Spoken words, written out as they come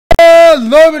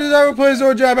Hello, it is I will play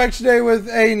Zorjab back today with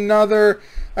another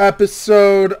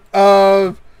episode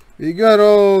of the good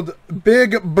old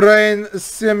Big Brain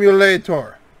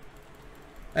Simulator.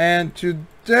 And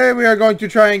today we are going to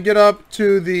try and get up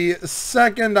to the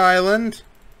second island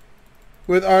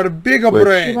with our big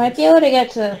brain. You might be able to get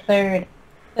to the third.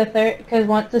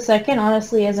 Because the second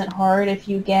honestly isn't hard if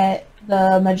you get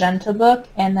the magenta book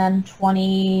and then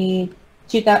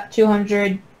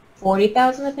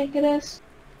 240,000 I think it is.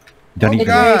 You don't, it's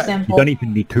very simple. You don't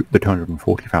even need the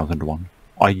 240,000 one.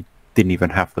 I didn't even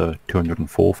have the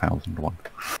 204,000 one.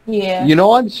 Yeah. You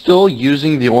know, I'm still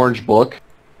using the orange book.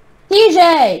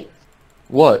 TJ!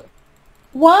 What?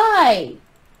 Why?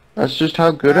 That's just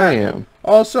how good I am.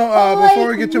 Also, before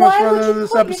we get too much further into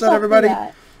this episode, everybody,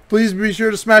 please be sure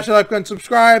to smash the like button,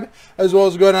 subscribe, as well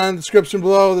as go down in the description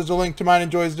below. There's a link to mine and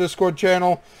Joy's Discord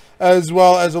channel, as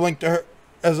well as a link to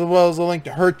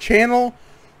her channel.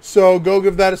 So go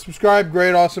give that a subscribe.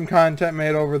 Great, awesome content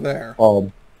made over there.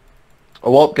 Well,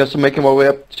 guess I'm making my way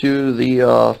up to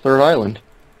the third island,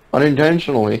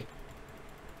 unintentionally.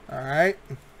 All right.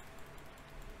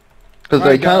 Because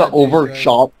I kind of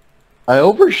overshot. I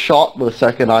overshot the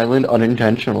second island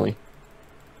unintentionally.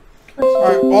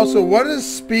 Alright, also, what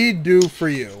does speed do for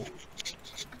you?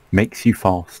 Makes you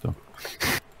faster.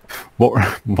 What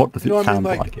does it sound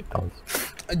like it does?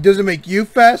 Does it make you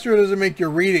faster, or does it make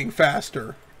your reading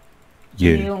faster?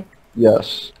 You.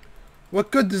 Yes.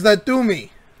 What good does that do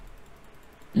me?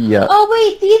 Yeah. Oh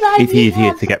wait, these It's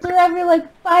easier to get. They're every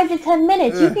like 5 to 10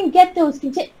 minutes. You can get those.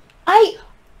 Yeah.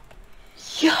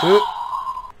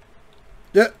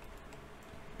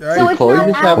 Right. So it's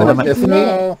not hours, it's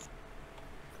minutes.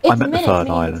 It's I'm at the third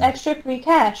island. It's extra free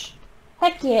cash.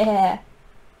 Heck yeah.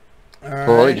 Alright.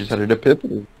 Well, I just had an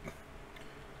epiphany.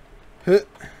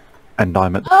 And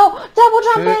I'm at. Oh, double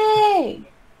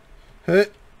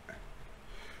jumping!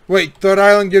 Wait, third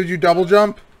island gives you double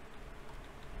jump?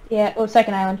 Yeah,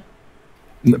 second island.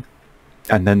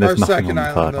 And then there's nothing second on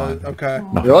the third island. island. Okay.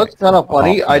 You know what's kind of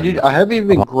funny? I haven't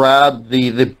even grabbed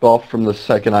the buff from the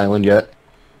second island yet.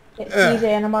 It's TJ,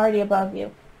 and I'm already above you.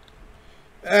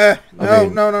 No,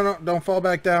 don't fall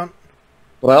back down.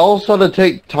 But I also had to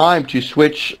take time to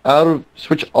switch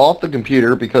off the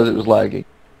computer because it was lagging.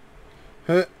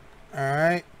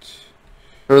 Alright.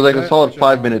 There was like a solid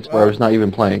 5 minutes where I was not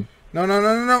even playing. No.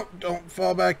 Don't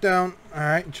fall back down.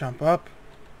 Alright, jump up.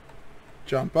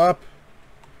 Jump up.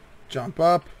 Jump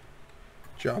up.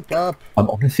 Jump up. I'm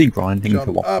honestly grinding to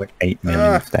 1.8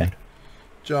 million instead.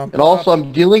 Jump and also,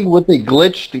 I'm dealing with a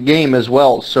glitched game as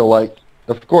well, so like,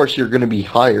 of course you're going to be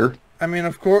higher. I mean,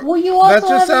 of course. Well, you also that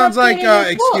just sounds like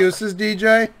excuses,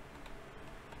 DJ.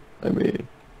 I mean,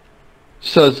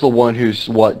 says the one who's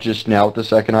what, just now at the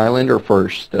second island or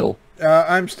first still?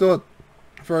 I'm still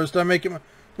at first. I'm making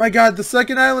my God, the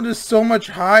second island is so much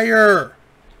higher.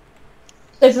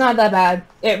 It's not that bad.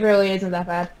 It really isn't that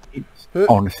bad. It's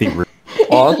honestly.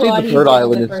 Honestly, the third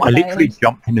island is. I literally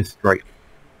jumped in a straight.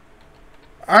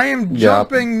 I am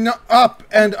jumping up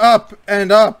and up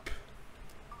and up.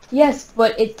 Yes,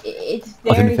 but it's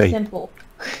very simple.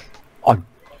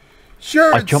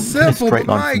 Sure, it's simple, but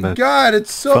my God,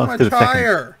 it's so much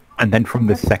higher. And then from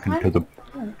the second to the...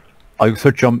 I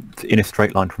also jumped in a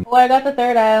straight line from... Well, I got the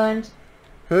third island.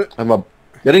 I'm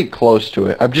getting close to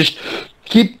it. I'm just...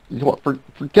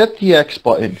 Forget the X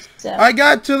button. So. I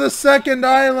got to the second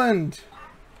island.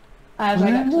 I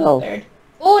got to the third.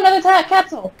 Oh, another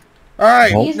capsule.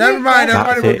 Alright, never mind,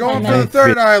 everybody. We're going for the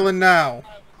third island now.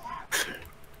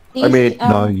 I mean,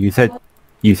 no, you said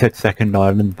second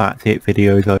island. That's it.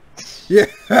 Videos over. Yeah.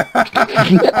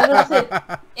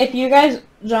 If you guys,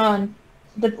 John,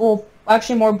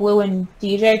 actually more Blue and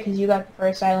DJ, because you got the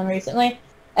first island recently.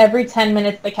 Every 10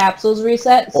 minutes the capsules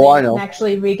reset, so you can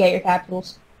actually re-get your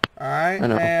capsules. Alright,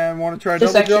 and want to try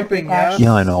just double jumping, yeah?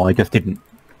 Yeah, I know. I just didn't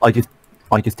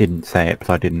say it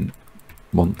because I didn't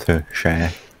want to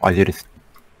share. I just.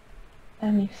 I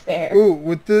mean, fair. Ooh,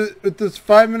 with this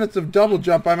 5 minutes of double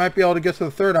jump, I might be able to get to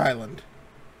the third island.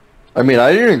 I mean,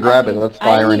 I didn't grab it. That's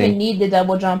irony. I didn't even need the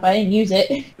double jump. I didn't use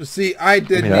it. See, I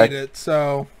did need it,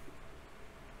 so.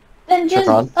 Then just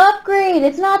upgrade.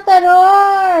 It's not that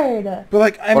hard. But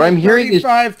like, I'm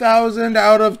 35,000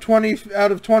 out of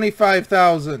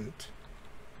 25,000.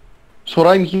 So what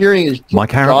I'm hearing is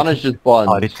John is just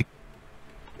buns.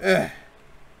 I'm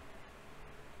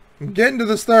getting to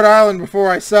this third island before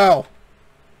I sell.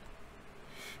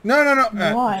 No.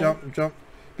 Why? Jump.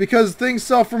 Because things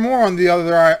sell for more on the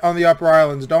upper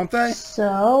islands, don't they?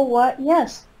 So what?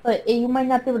 Yes, but you might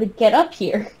not be able to get up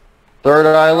here. Third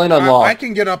island unlocked. I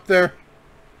can get up there.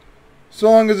 So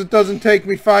long as it doesn't take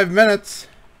me 5 minutes,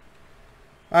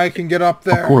 I can get up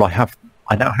there. Oh, cool, I have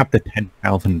I now have the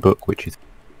 10,000 book, which is...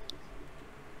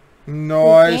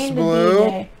 Nice, Gained a Blue.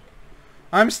 DJ.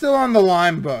 I'm still on the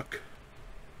lime book.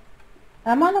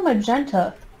 I'm on the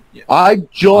magenta. I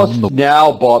just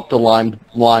now bought the lime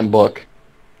book.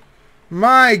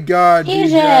 My God,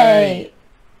 DJ.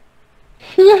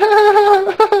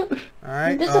 DJ. Alright, I'm up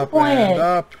and disappointed.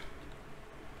 up.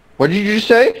 What did you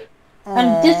say?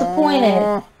 I'm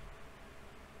disappointed.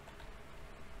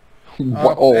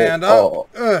 Up and up.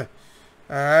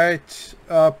 Alright,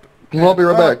 up. I'll be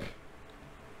right back.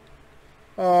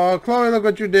 Oh, Chloe, look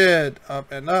what you did.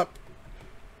 Up and up.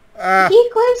 He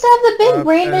claims to have the big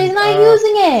brain, but he's not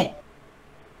using it.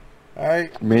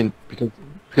 Alright. I mean,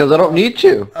 because I don't need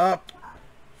to. Up.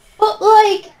 But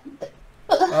like...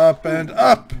 Up and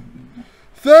up.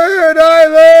 Third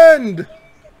island!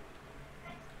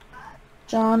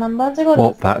 John, I'm about to go to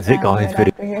Well, that's it, guys. right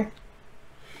after here.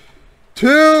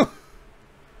 2.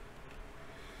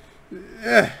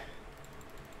 Yeah.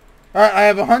 Alright, I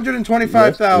have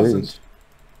 125,000. Yes,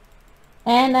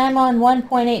 And I'm on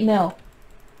 1.8 mil.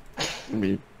 I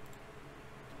mean,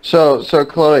 so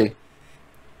Chloe,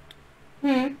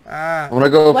 I'm gonna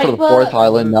go for the fourth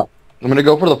island now. I'm gonna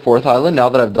go for the fourth island now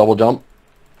that I've double jumped.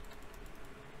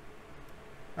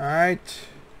 Alright.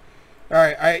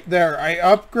 Alright, I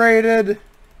upgraded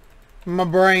my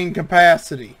brain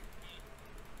capacity.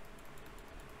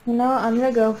 You know, I'm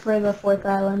gonna go for the fourth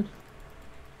island.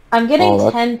 I'm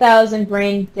getting 10,000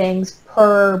 brain things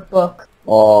per book.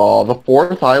 Oh, the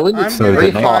fourth island I'm is getting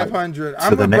very 500.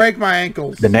 I'm gonna break my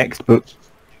ankles. The next book.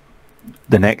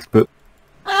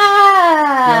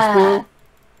 Ah! Yes, Blue?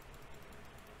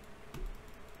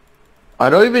 I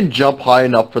don't even jump high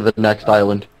enough for the next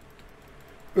island.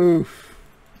 Oof.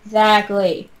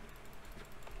 Exactly.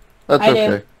 That's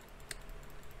okay.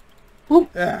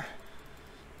 Yeah.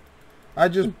 I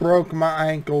just broke my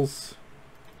ankles.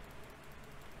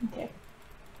 Okay.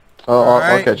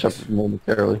 I'll catch up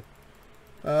momentarily.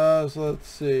 So let's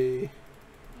see.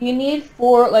 You need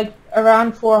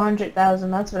around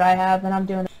 400,000. That's what I have, and I'm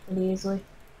doing it pretty easily.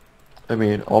 I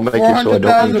mean, I'll make it so I don't need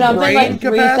 400,000 brain like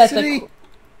 3 sets of capacity?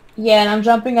 Yeah, and I'm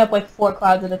jumping up like 4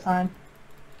 clouds at a time.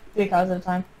 3 clouds at a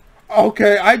time.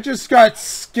 Okay, I just got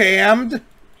scammed.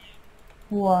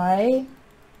 Why?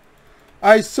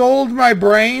 I sold my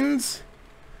brains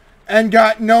and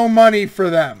got no money for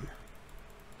them.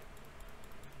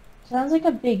 Sounds like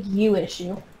a big you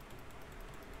issue.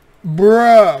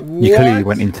 Bruh, what? You clearly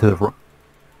went into the...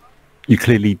 You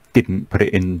clearly didn't put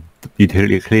it in... You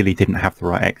clearly didn't have the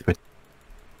right expert.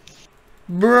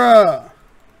 Bruh.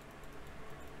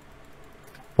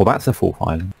 Well, that's a fourth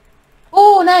island.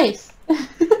 Oh, nice!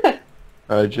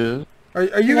 I just...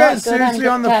 Are you guys go down and seriously get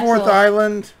on the the fourth capsule.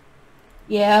 island?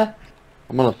 Yeah.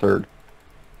 I'm on a third.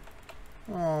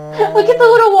 Aww. Look at the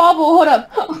little wobble. Hold up.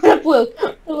 Hold up, Blue.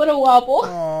 The little wobble.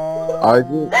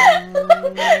 Aww.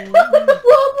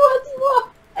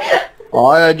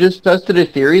 I just tested a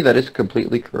theory that is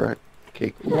completely correct.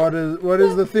 Okay, cool. What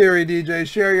is the theory, DJ?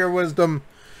 Share your wisdom.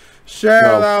 Share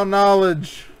thou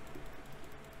knowledge.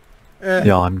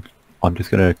 Yeah, I'm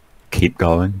just gonna keep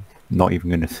going. Not even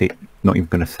gonna sell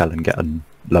and get a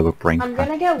lower brain. I'm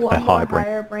gonna get one more brain.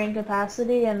 higher brain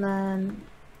capacity, and then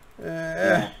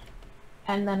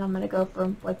and then I'm gonna go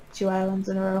for like 2 islands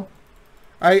in a row.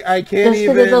 I can't Just even.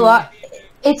 because there's a lot.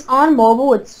 It's on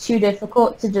mobile. It's too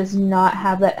difficult to just not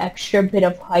have that extra bit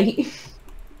of height.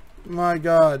 My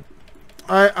God,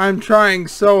 I'm trying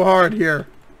so hard here,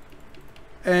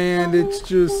 and it's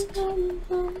just.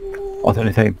 I was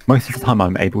gonna say, most of the time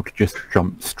I'm able to just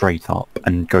jump straight up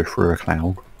and go through a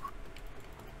cloud.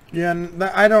 Yeah,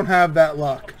 I don't have that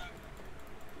luck.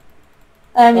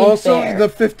 I mean, Also, fair. the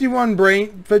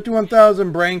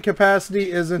 51,000 brain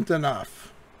capacity isn't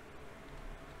enough.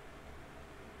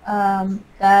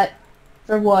 That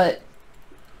for what?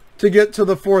 To get to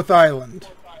the fourth island.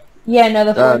 Yeah, no,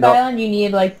 the fourth no. island you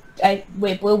need like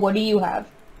wait, Blue, what do you have?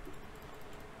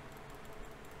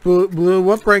 Blue,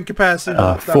 what brain capacity?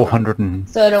 400 and...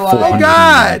 So do I. Oh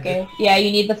God! Okay. Yeah,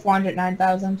 you need the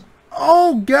 409,000.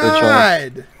 Oh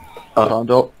God!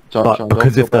 John,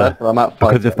 because don't if the- I'm at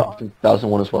because if the-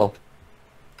 5,001 as well.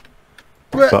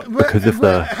 But because of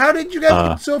the how did you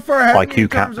guys get so far ahead of me in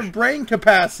IQ cap. terms of brain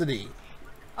capacity?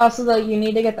 Also, though, you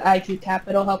need to get the IQ cap.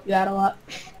 It'll help you out a lot.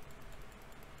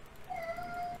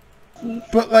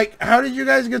 But like, how did you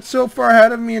guys get so far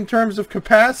ahead of me in terms of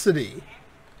capacity?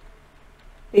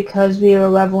 Because we were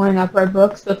leveling up our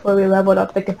books before we leveled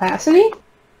up the capacity?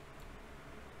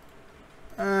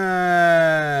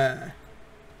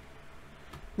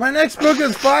 My next book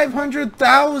is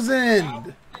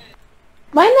 500,000!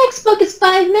 My next book is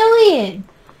 5 million!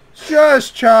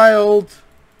 Shush, child!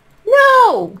 No!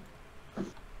 No!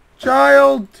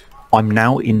 Child! I'm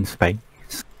now in space.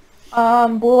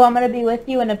 Blue, I'm gonna be with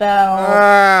you in about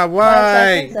 5 why?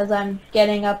 seconds as I'm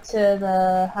getting up to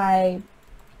the high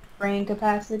brain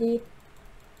capacity.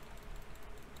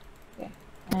 Okay.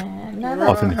 And I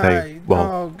was going to say,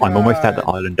 well, I'm almost at the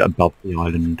island above the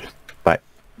island that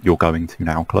you're going to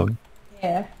now, Chloe.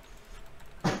 Yeah.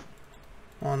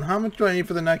 How much do I need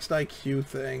for the next IQ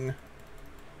thing?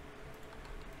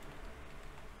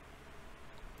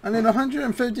 I need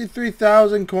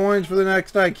 153,000 coins for the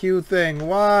next IQ thing.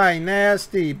 Why?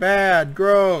 Nasty, bad,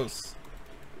 gross.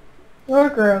 You're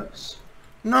gross.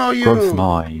 No, you. Gross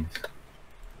eyes.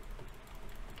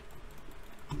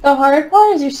 The hard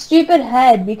part is your stupid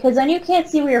head, because then you can't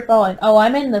see where you're falling. Oh,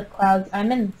 I'm in the clouds.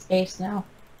 I'm in space now.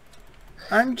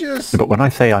 I'm just... But when I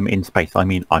say I'm in space, I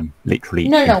mean I'm literally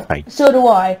in space. So do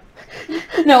I.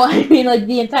 No, I mean like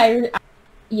the entire...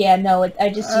 Yeah, no, I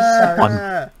just see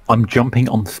stars. I'm jumping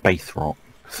on space rocks.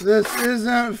 This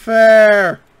isn't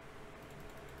fair.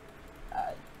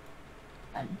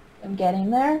 I'm getting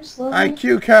there slowly.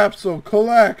 IQ capsule,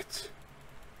 collect.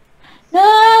 No,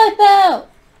 I fell.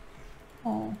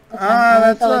 Oh,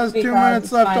 that says 2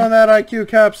 minutes left on that IQ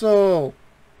capsule.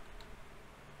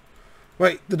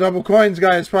 Wait, the double coins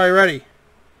guy is probably ready.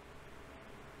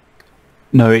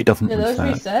 No, it doesn't reset. Do those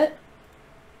reset?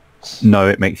 No,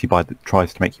 it makes you buy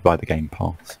tries to make you buy the game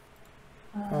pass.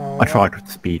 I tried with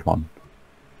the speed one.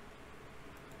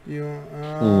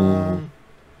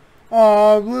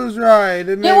 Oh, Blue's right.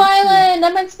 New island!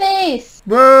 I'm in space!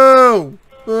 Boo!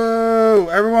 Boo!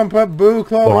 Everyone put boo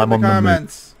Chloe in the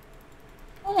comments.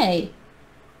 Hey.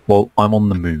 Well, I'm on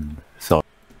the moon, so...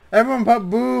 Everyone put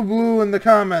boo Blue in the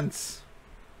comments.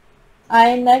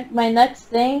 My next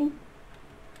thing...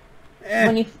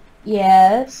 When you...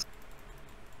 Yes...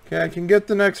 Okay, I can get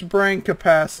the next brain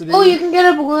capacity. Oh, you can get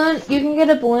a balloon. You can get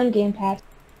a balloon game pass.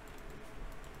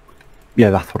 Yeah,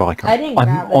 that's what I can. I didn't grab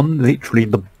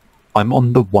it. I'm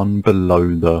on the one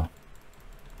below the...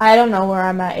 I don't know where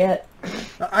I'm at yet.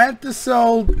 I have to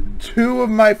sell 2 of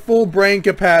my full brain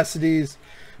capacities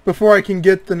before I can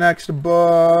get the next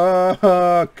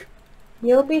book.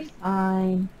 You'll be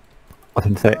fine. I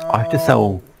can say I have to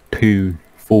sell 2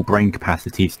 full brain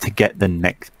capacities to get the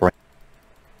next brain.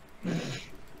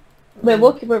 Wait,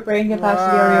 what brain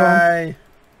capacity are you on?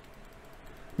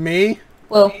 Me?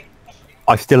 Well,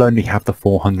 I still only have the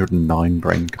 409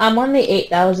 brain. I'm on the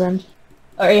 8,000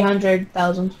 or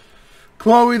 800,000.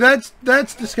 Chloe, that's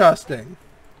disgusting.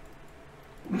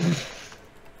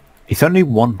 It's only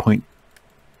 1 point.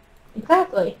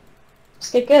 Exactly.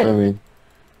 Just get good. I mean,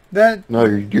 no,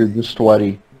 you're just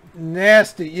sweaty.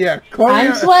 Nasty, yeah. Chloe,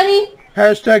 I'm sweaty.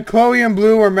 Hashtag Chloe and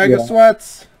Blue are mega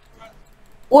sweats.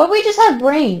 Or we just have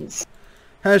brains.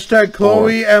 Hashtag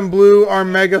Chloe and Blue are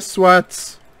mega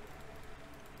sweats.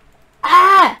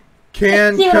 Ah!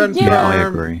 Can confirm. Yeah, I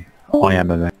agree. I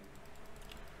am a...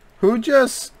 Who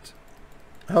just...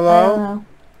 Hello?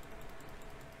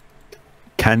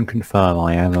 Can confirm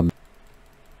I am a...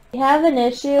 You have an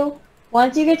issue.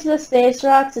 Once you get to the space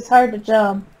rocks, it's hard to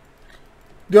jump.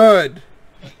 Good.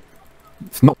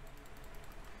 It's not...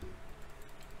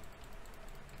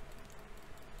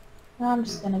 I'm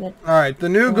just gonna get... Alright, the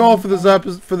new goal for this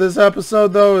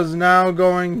episode though is now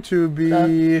going to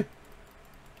be...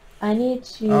 I need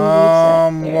to...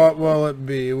 what will it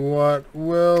be? What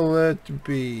will it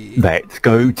be? Let's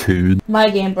go to... My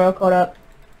game broke, hold up.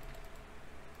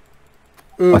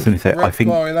 Oof, I was going to say, I think...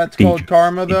 Chloe, that's called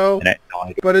karma though.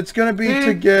 But it's going to be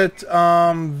to get,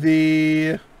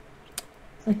 the...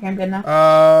 Okay, I'm good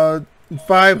now.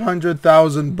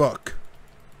 500,000 book.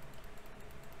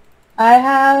 I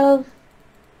have...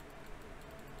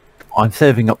 I'm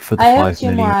saving up for the 5 million. million. I have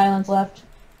 2 more islands left.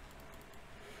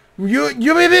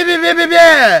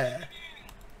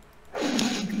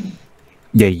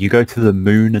 Yeah, you go to the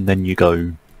moon and then you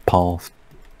go past.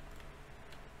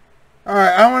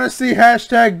 Alright, I want to see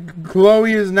hashtag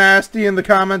Chloe is nasty in the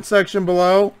comment section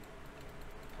below.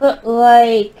 But,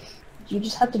 like, you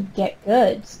just have to get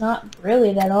good. It's not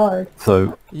really that hard.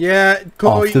 So, yeah,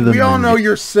 Chloe, we all know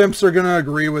your simps are going to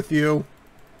agree with you.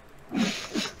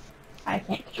 I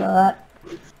can't control that.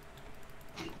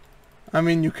 I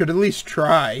mean, you could at least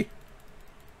try.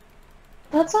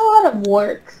 That's a lot of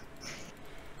work.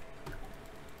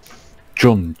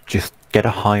 John, just get a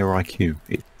higher IQ.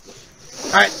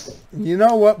 You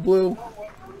know what, Blue?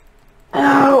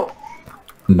 Ow!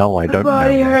 No, I don't. My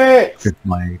body hurts. With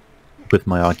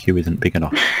my IQ isn't big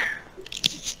enough.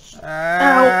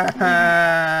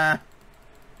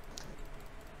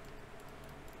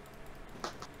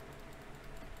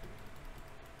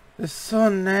 It's so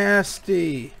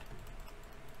nasty.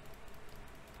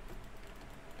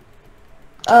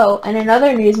 Oh, and in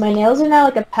other news, my nails are now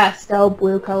like a pastel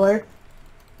blue color.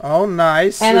 Oh,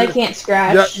 nice. And I can't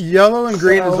scratch. Yellow and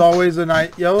green is always a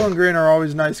nice. Yellow and green are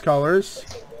always nice colors.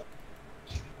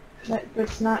 But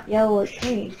it's not yellow or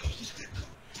green.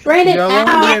 Brandon, yellow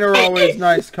and green are always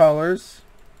nice colors.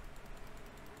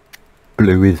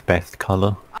 Blue is best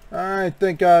color. Alright,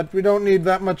 thank God. We don't need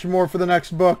that much more for the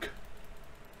next book.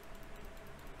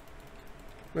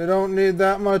 We don't need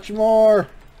that much more.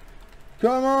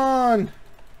 Come on.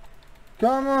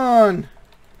 Come on.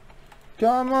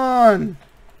 Come on.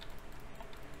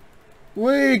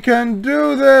 We can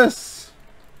do this.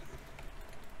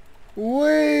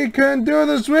 We can do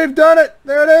this. We've done it.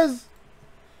 There it is.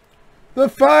 The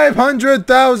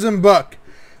 500,000 book.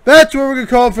 That's what we're going to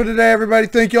call it for today, everybody.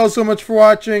 Thank you all so much for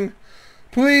watching.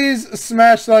 Please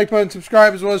smash the like button,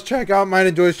 subscribe, as well as check out Mine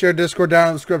and Joy's Share Discord down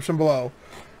in the description below.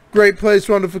 Great place,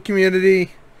 wonderful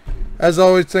community. As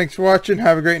always, thanks for watching.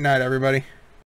 Have a great night, everybody.